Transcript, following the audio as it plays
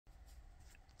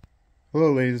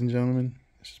Hello ladies and gentlemen,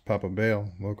 this is Papa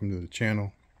Bale. Welcome to the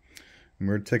channel. And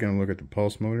we're taking a look at the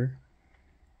pulse motor.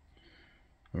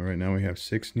 Alright, now we have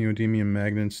 6 neodymium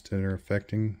magnets that are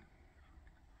affecting.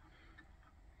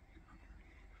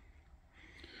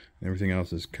 Everything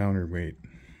else is counterweight.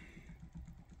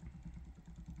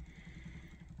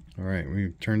 Alright,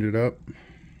 we've turned it up.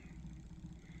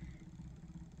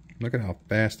 Look at how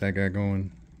fast that got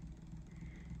going.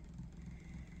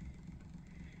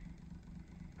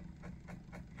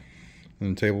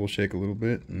 And the table will shake a little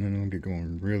bit and then it'll get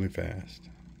going really fast.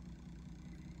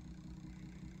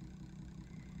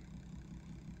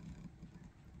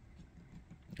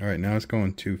 Alright, now it's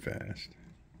going too fast.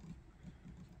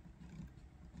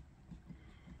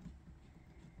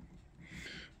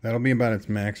 That'll be about its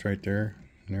max right there.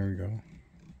 There we go.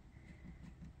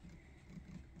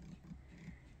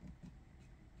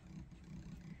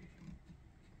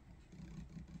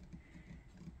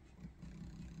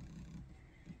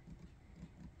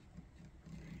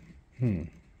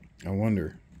 I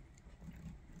wonder.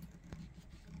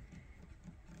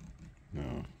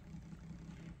 No.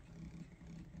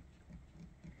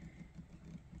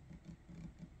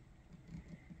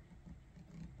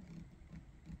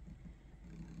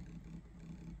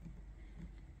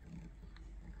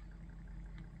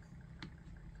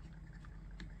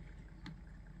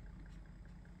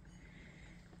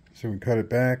 So we cut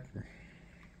it back. I'm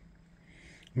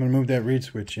going to move that reed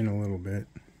switch in a little bit.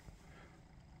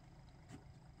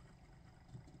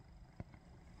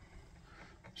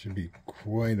 Should be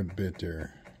quite a bit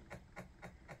there.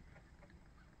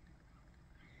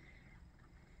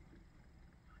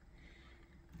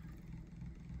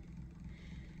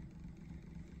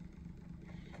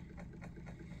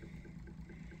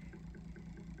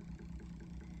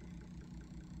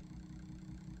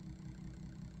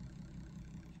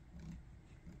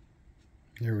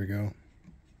 There we go.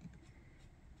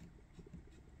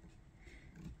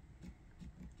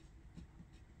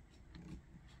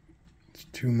 It's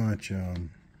too much,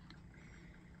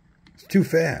 it's too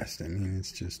fast. I mean,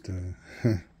 it's just,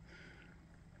 the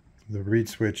reed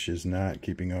switch is not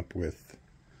keeping up with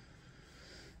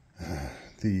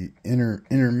the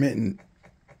intermittent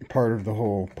part of the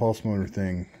whole pulse motor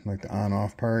thing, like the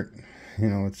on-off part. You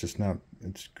know, it's just not,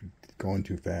 it's going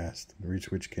too fast. The reed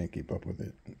switch can't keep up with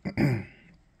it.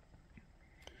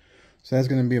 So that's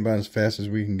going to be about as fast as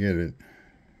we can get it.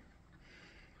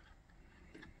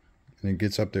 And it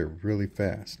gets up there really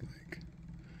fast, like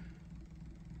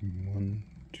 1,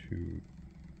 2,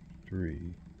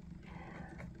 3,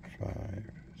 4, 5,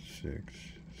 6,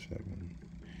 7,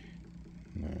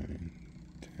 9,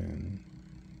 10.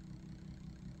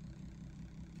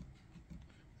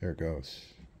 There it goes.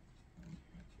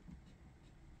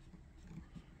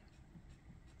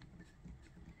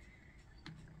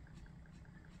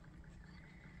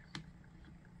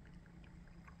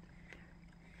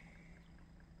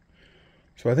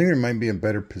 So I think there might be a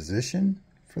better position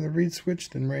for the reed switch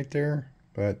than right there,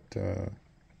 but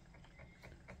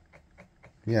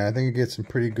yeah, I think it gets some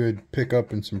pretty good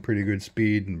pickup and some pretty good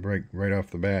speed and right off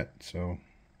the bat. So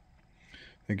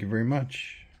thank you very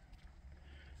much.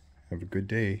 Have a good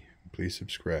day. Please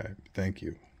subscribe. Thank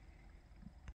you.